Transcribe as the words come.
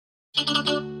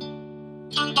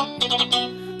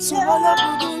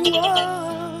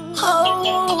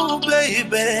Oh,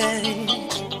 baby,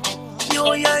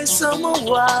 you're your summer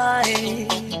wine.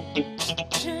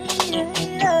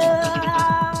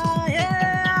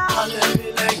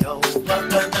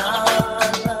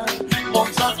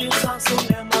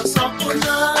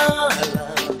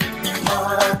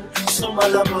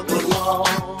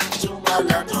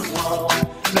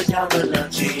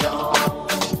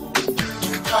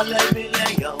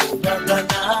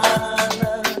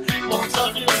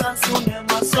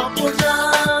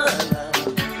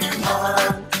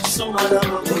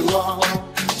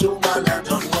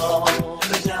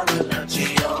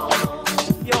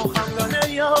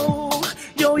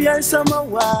 Sama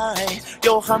waay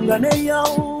yow xam nga ne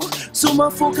yow suma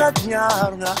fukk ak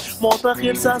ñaar nga moo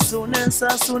taxit saa su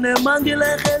ne maa ngi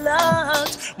lay xelaat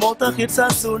moo taxit saa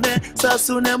su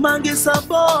ne maa ngi sa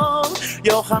boor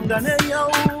yow xam nga ne yow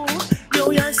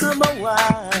yaay sama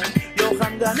waay yow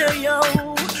xam nga ne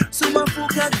yow suma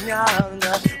fukk ak ñaar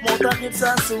nga moo taxit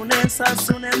saa su ne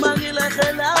maa ngi lay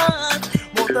xelaat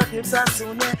moo taxit saa su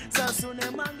ne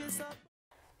maa ngi sa.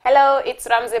 Hello, it's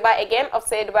Ramzy again of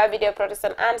Saidoubah Video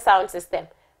Production and Sound System.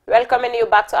 Welcoming you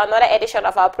back to another edition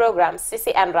of our program,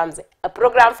 Ceci and Ramzy, a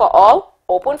program for all,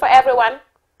 open for everyone.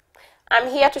 I'm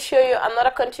here to show you another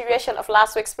continuation of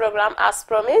last week's program as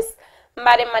promised.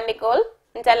 Mbadi Mandikol,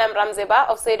 Ntelem Ramzy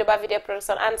of Saidoubah Video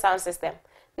Production and Sound System.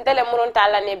 Ntelem Murun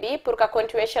Tala Nebi pour ka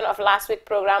continuation of last week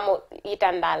program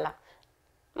itandala.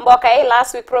 Mbokay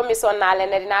last week promise on na len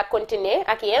dina continuer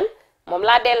ak yeen mom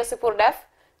la delu ci pour def.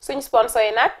 Suñ sponsor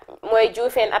yi nak moy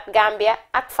WEEKEN at Gambia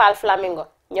ak Fall Flamingo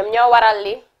ñom ñoo waral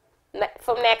li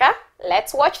fu nekka.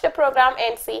 Let's watch the program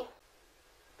and see.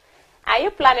 Are you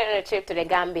planning on a trip to the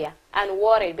Gambia and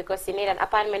worried because you need an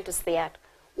apartment to stay at?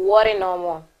 Worry no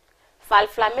more. Fall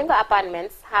Flamingo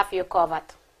Apartments have you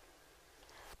covered.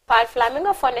 Fall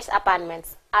Flamingo furnished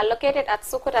apartments are located at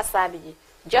Sukuta Sabiji,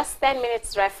 just 10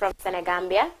 minutes drive from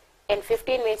Senegambia and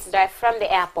 15 minutes drive from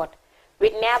the airport,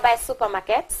 with nearby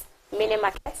supermarkets, mini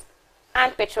markets,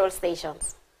 and petrol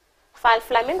stations. Fall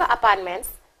Flamingo Apartments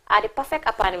are the perfect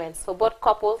apartments for both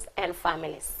couples and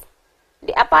families.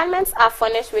 The apartments are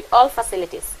furnished with all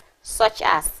facilities such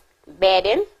as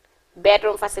bedding,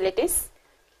 bedroom facilities,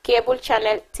 cable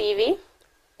channel TV,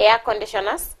 air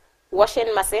conditioners,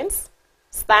 washing machines,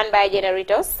 standby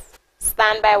generators,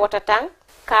 standby water tank,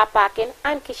 car parking,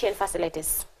 and kitchen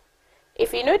facilities.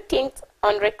 If you need things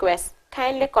on request,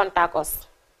 kindly contact us.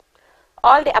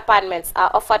 All the apartments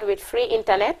are offered with free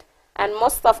internet, and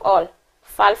most of all,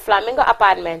 Fall Flamingo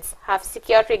Apartments have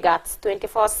security guards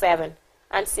 24/7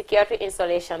 and security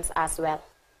installations as well.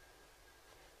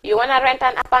 You want to rent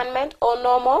an apartment or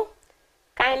no more?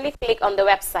 Kindly click on the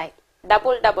website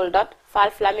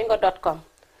www.fallflamingo.com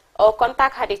or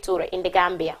contact Hadi Toure in the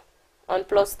Gambia on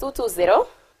 +220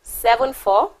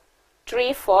 74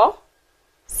 34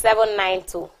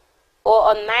 792 or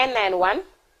on 991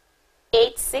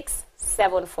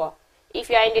 8674. If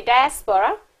you are in the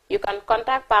diaspora, you can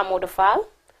contact Pamodo Fall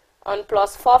on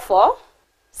 +44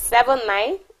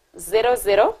 79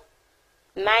 00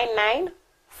 99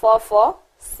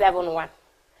 4471.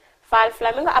 Fall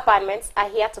Flamingo Apartments are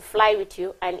here to fly with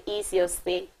you and ease your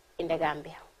stay in the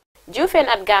Gambia. WEEKEN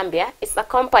at Gambia is a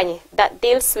company that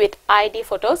deals with ID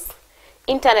photos,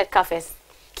 internet cafes,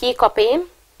 key copying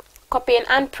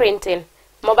and printing,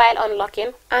 mobile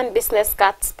unlocking, and business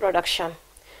cards production.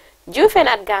 WEEKEN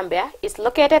at Gambia is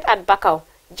located at Bakau,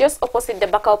 just opposite the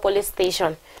Bakau police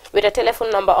station, with a telephone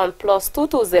number on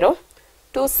 +220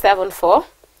 274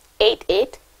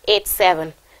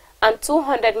 8887 and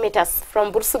 200 meters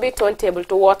from Bursubi turntable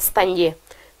towards Tanje,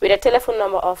 with a telephone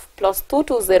number of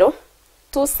 +220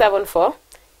 274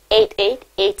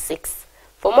 8886.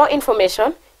 For more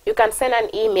information, you can send an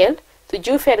email to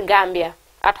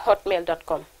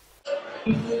WEEKENGambia@hotmail.com.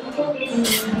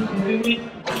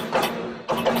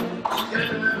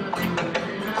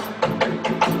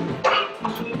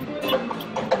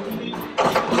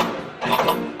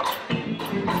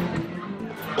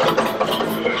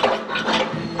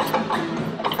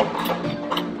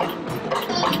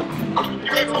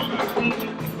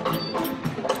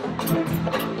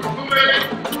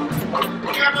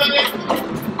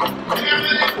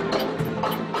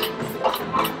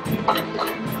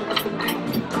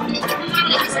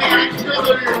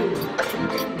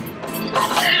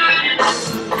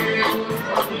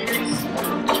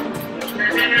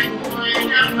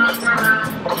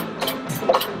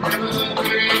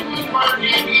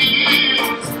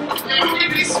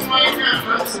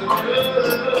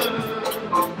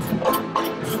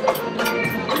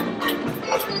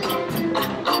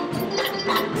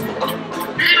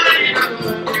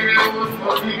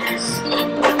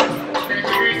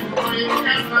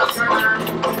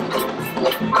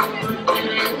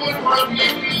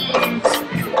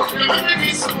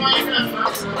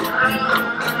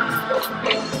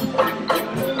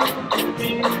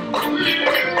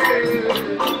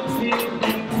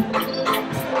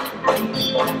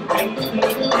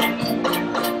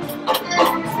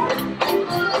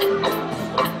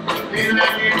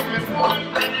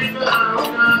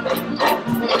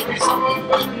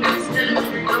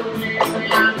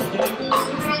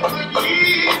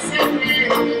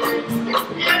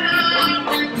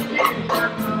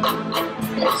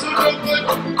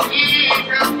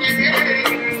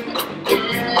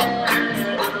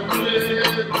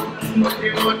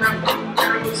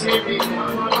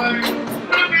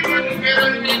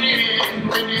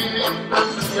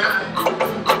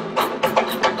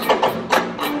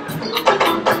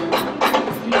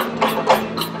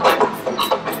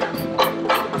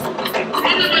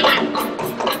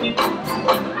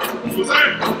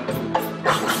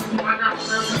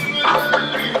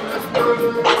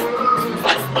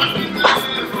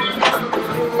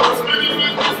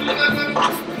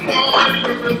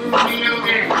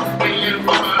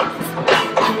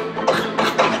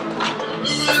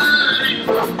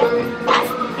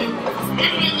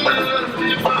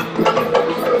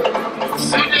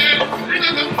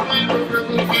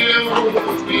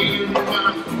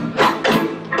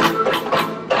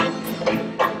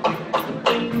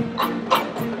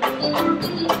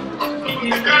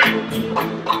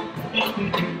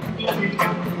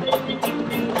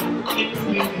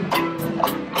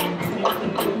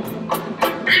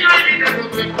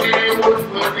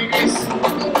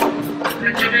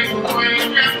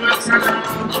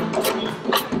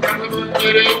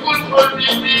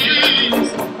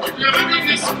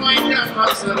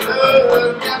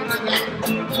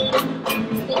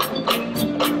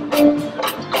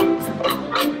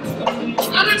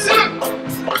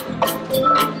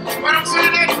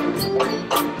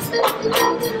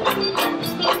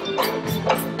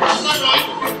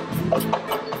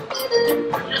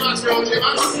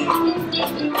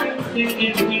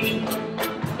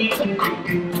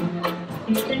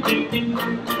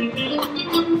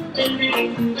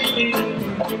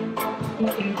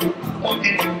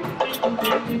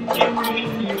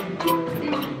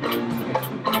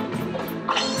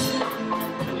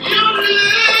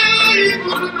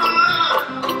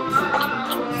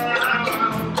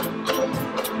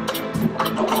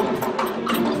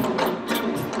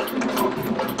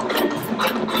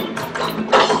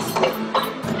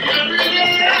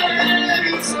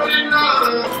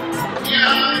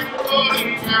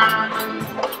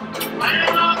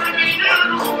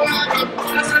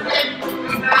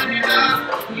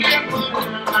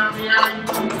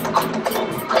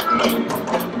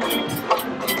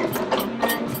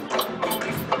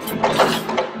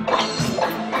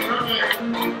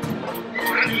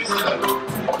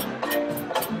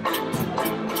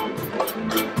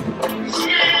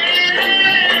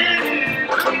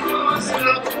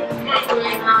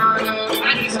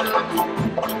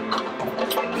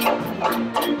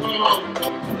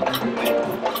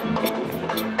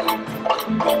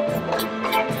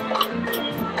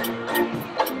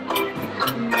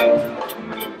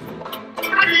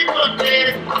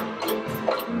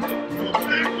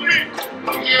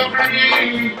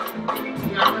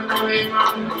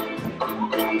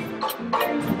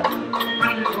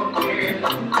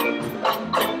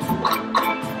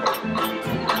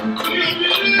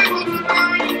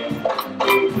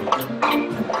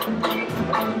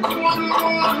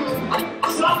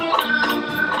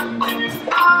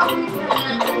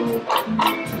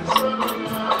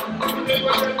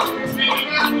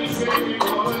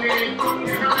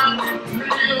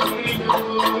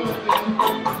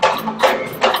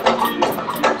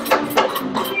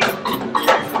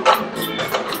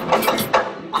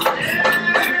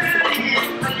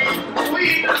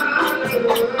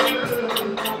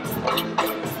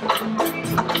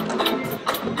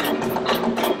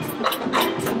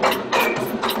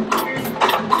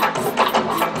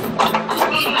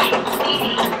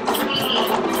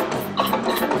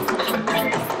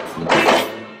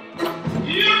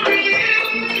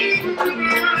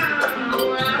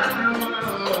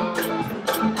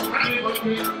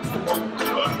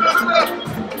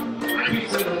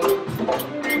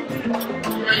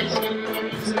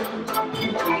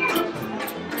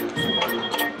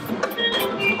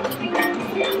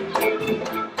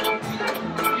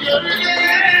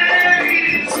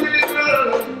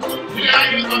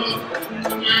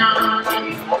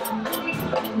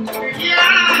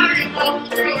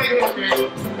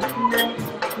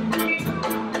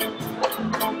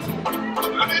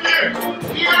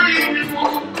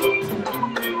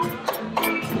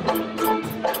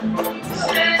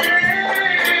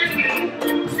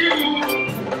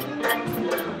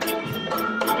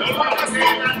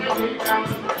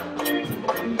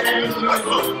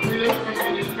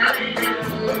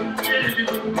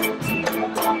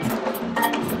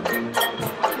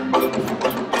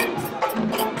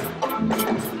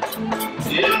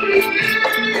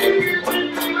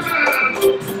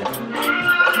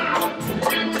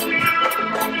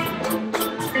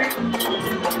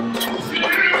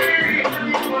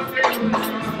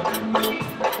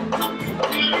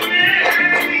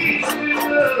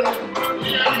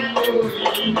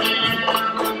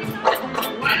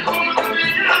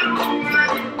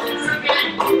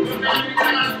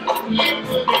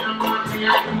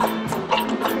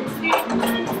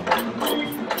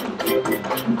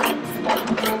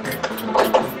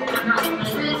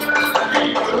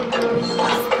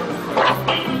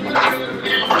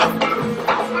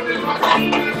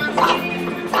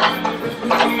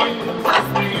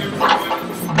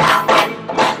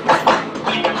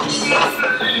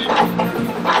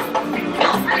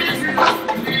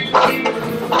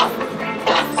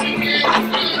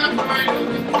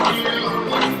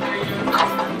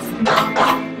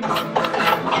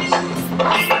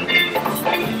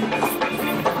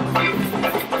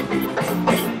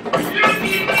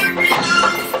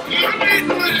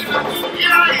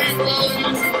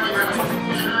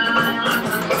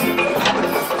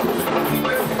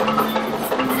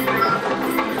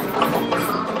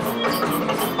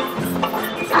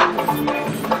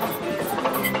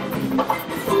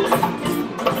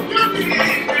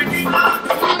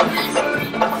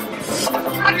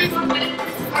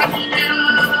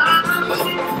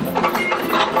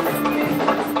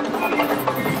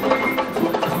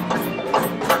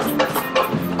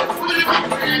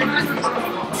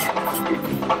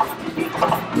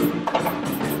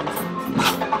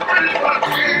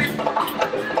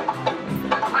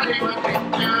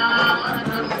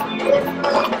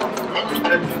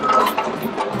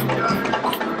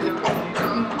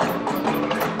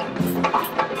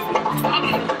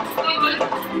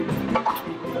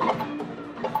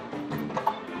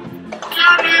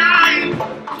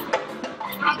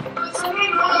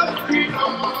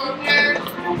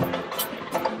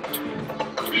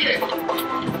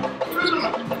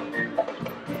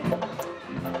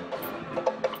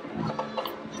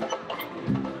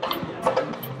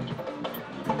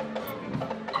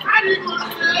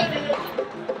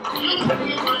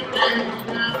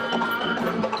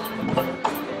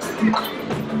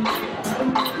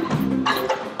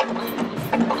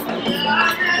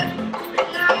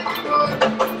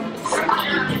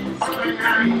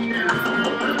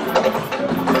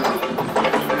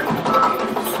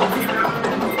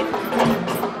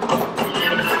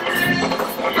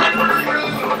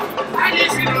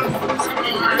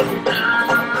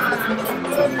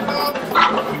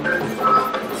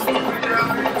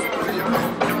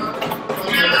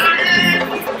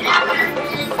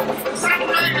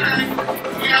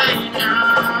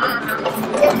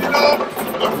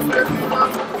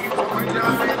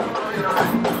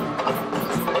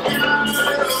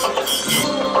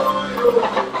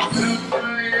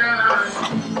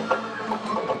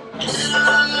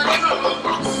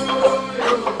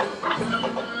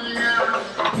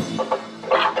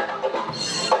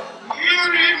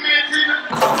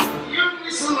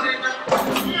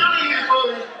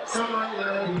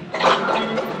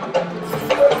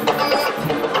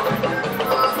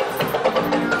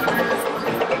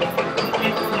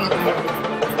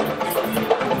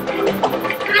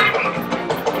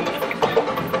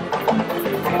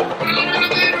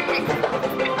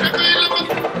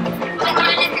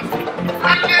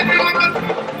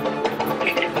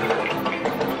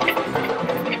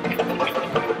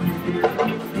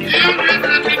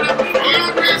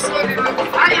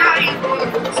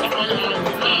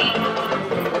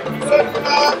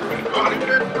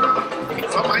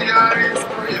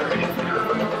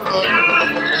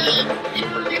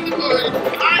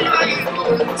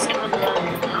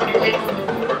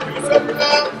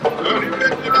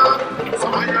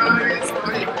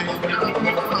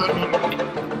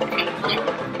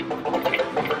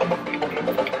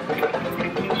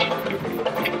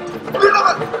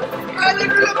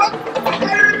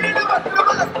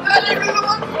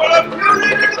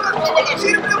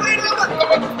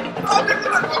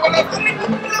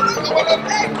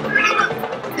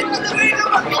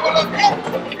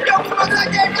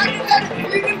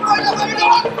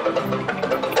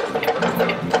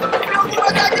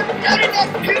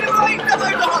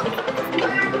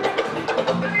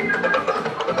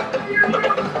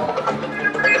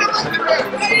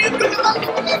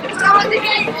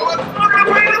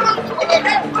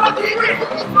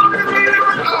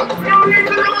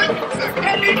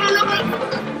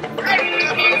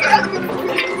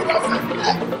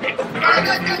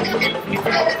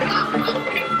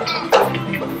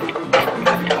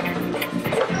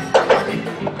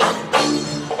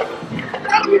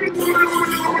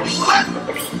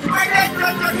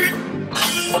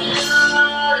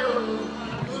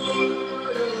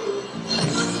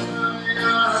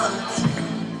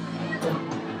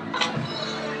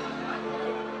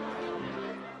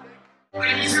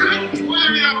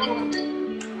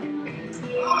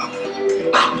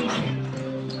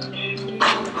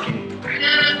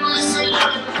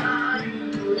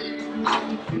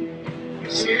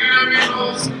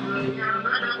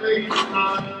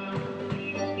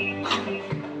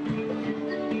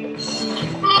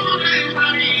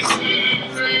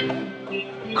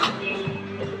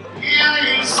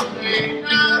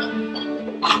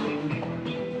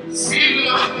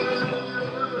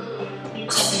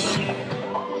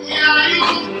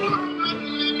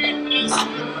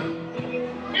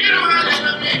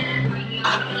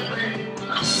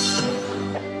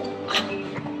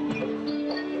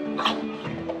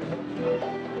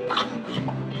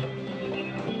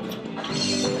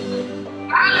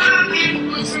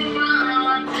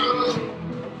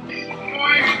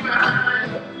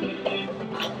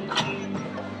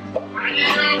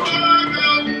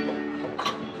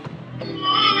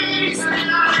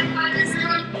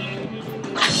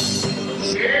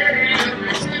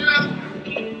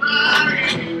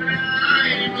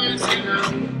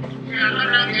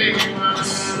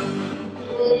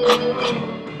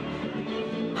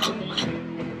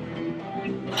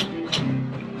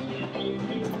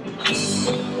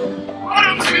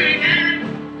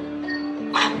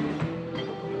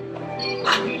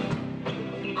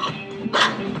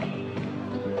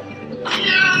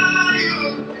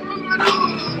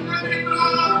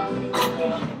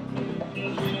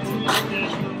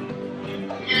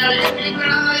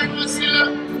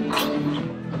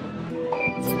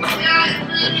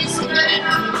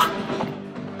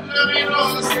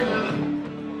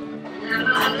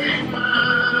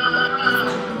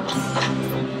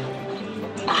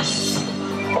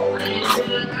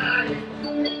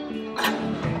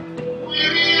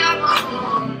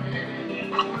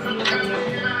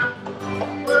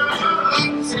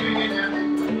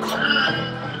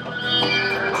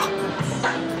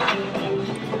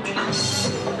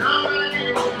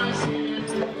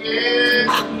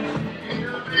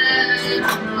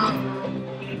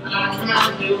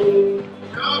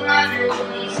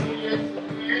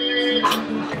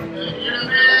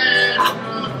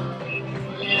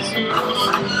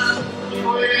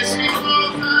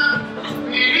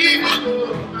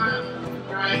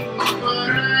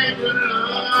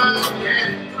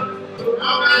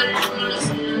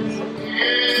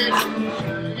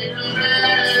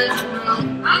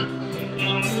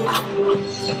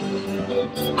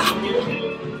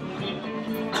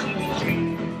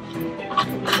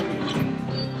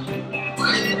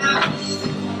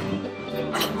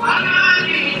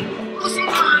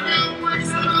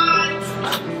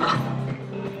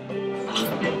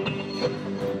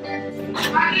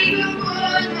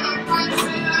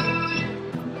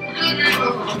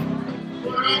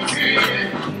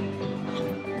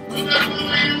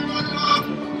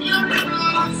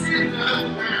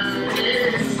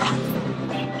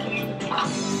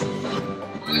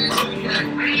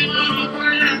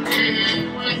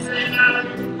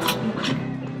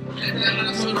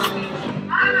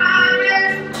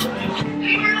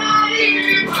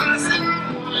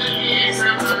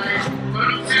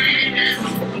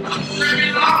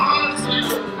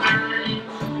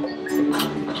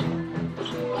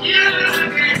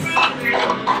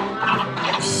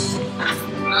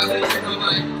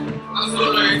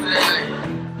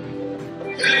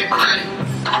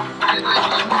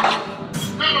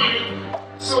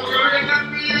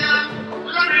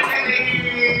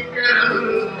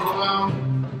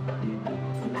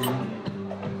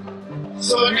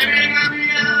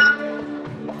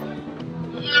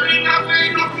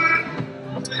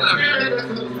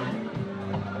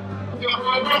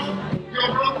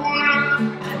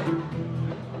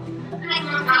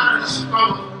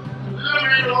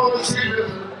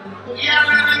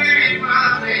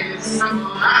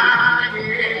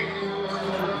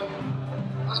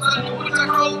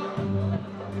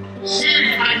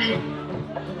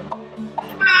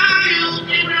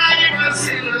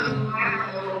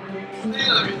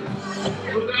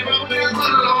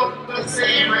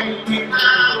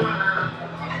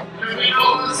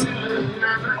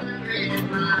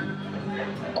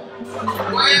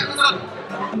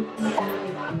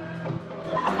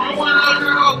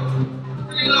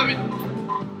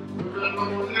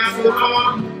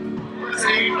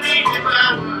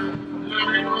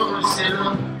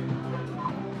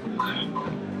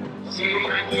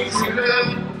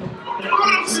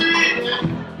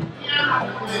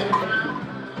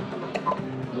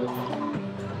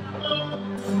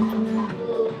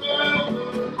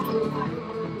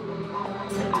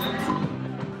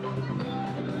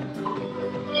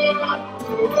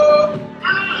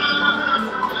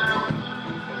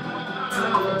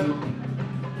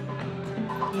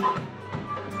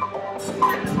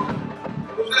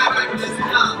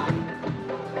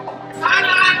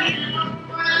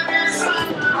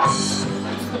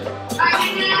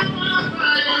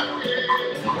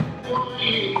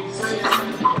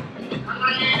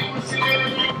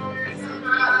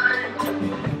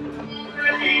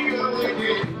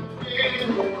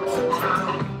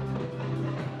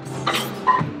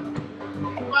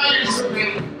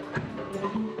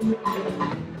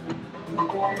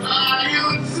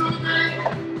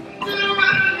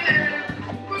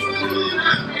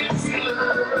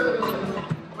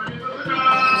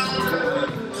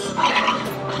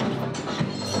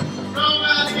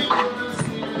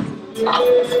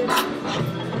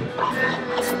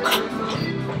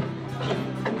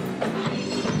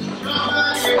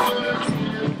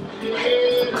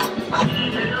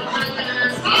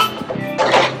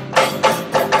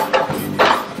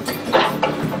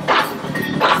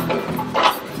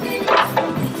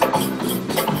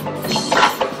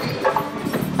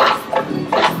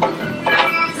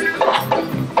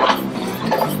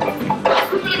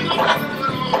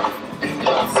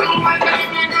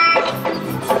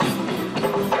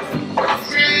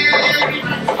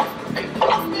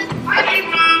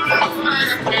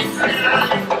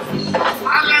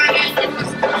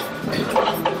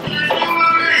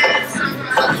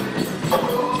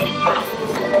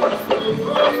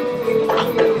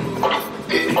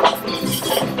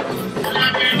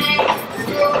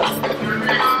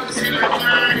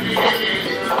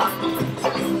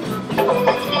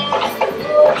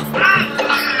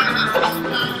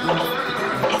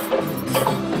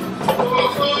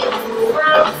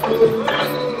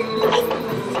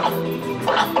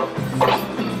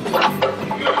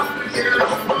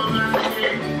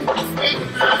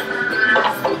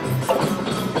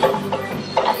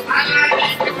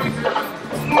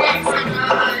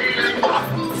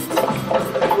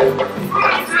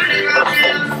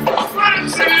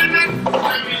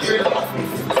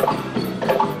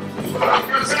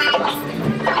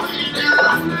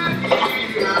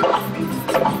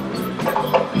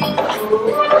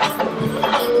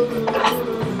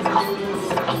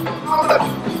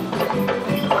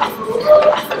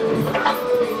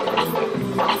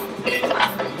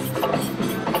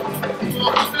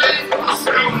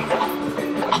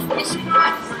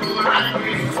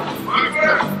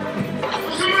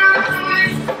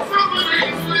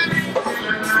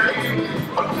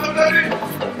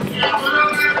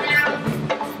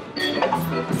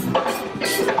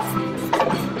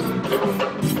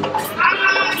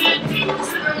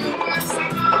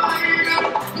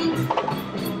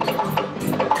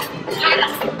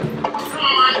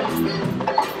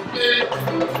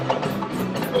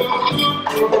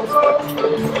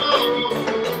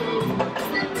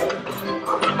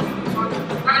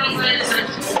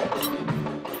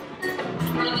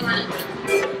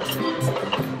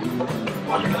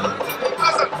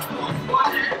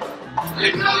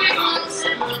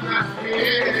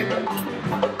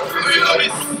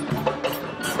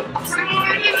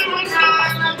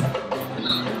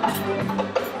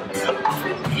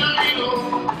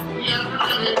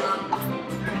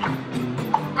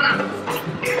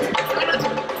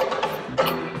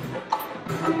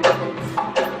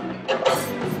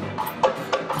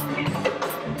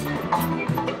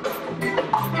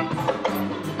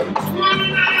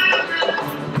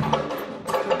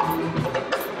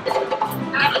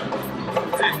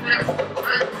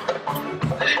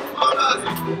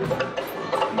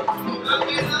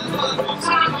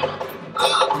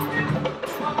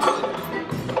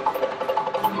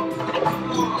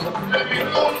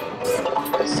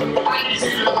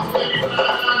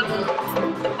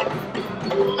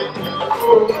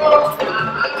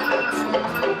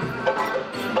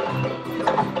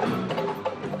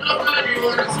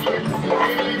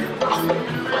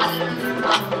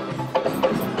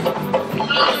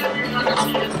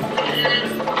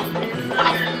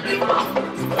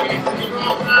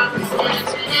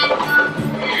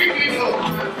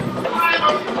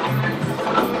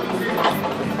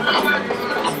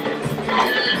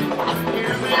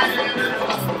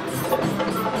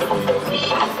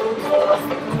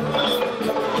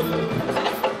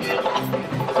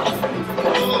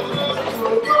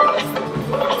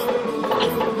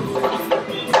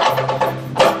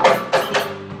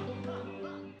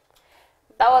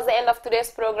 That was the end of today's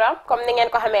program. Comme ni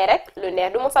ngeen ko xamee rek lu neex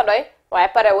du mu sa doy waaye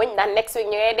pare wuñ ndax next week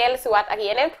ñu ngay dellu si waat ak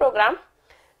yeneen programme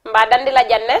mbaa dandi la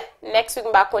janne next week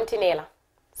mbaa continuer la.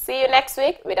 See you next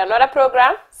week with another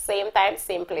program, same time,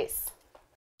 same place.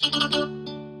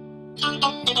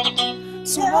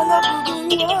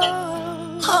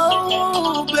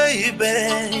 Oh baby,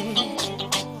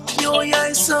 yo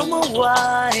ya summer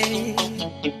wine.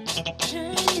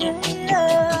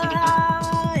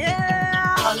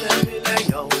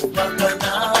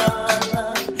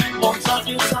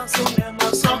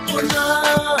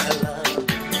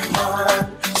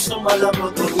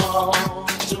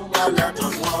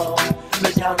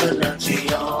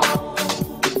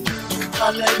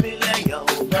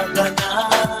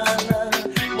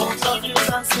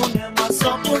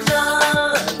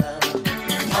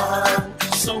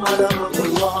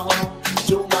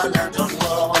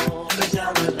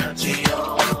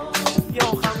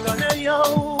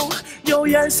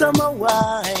 Sama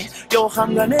waay yow xam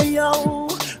nga ne yow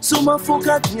suma fukk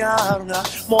ak ñaar nga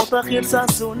moo taxit saa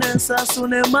su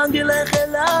ne maa ngi lay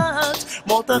xelaat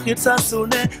moo taxit saa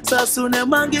su ne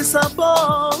maa ngi sa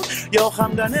boor yow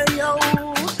xam nga ne yow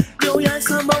yaay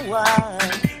sama waay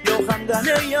yow xam nga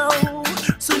ne yow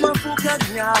suma fukk ak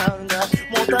ñaar nga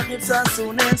moo taxit saa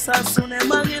su ne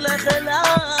maa ngi lay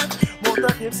xelaat moo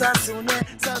taxit saa su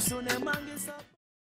ne maa ngi sa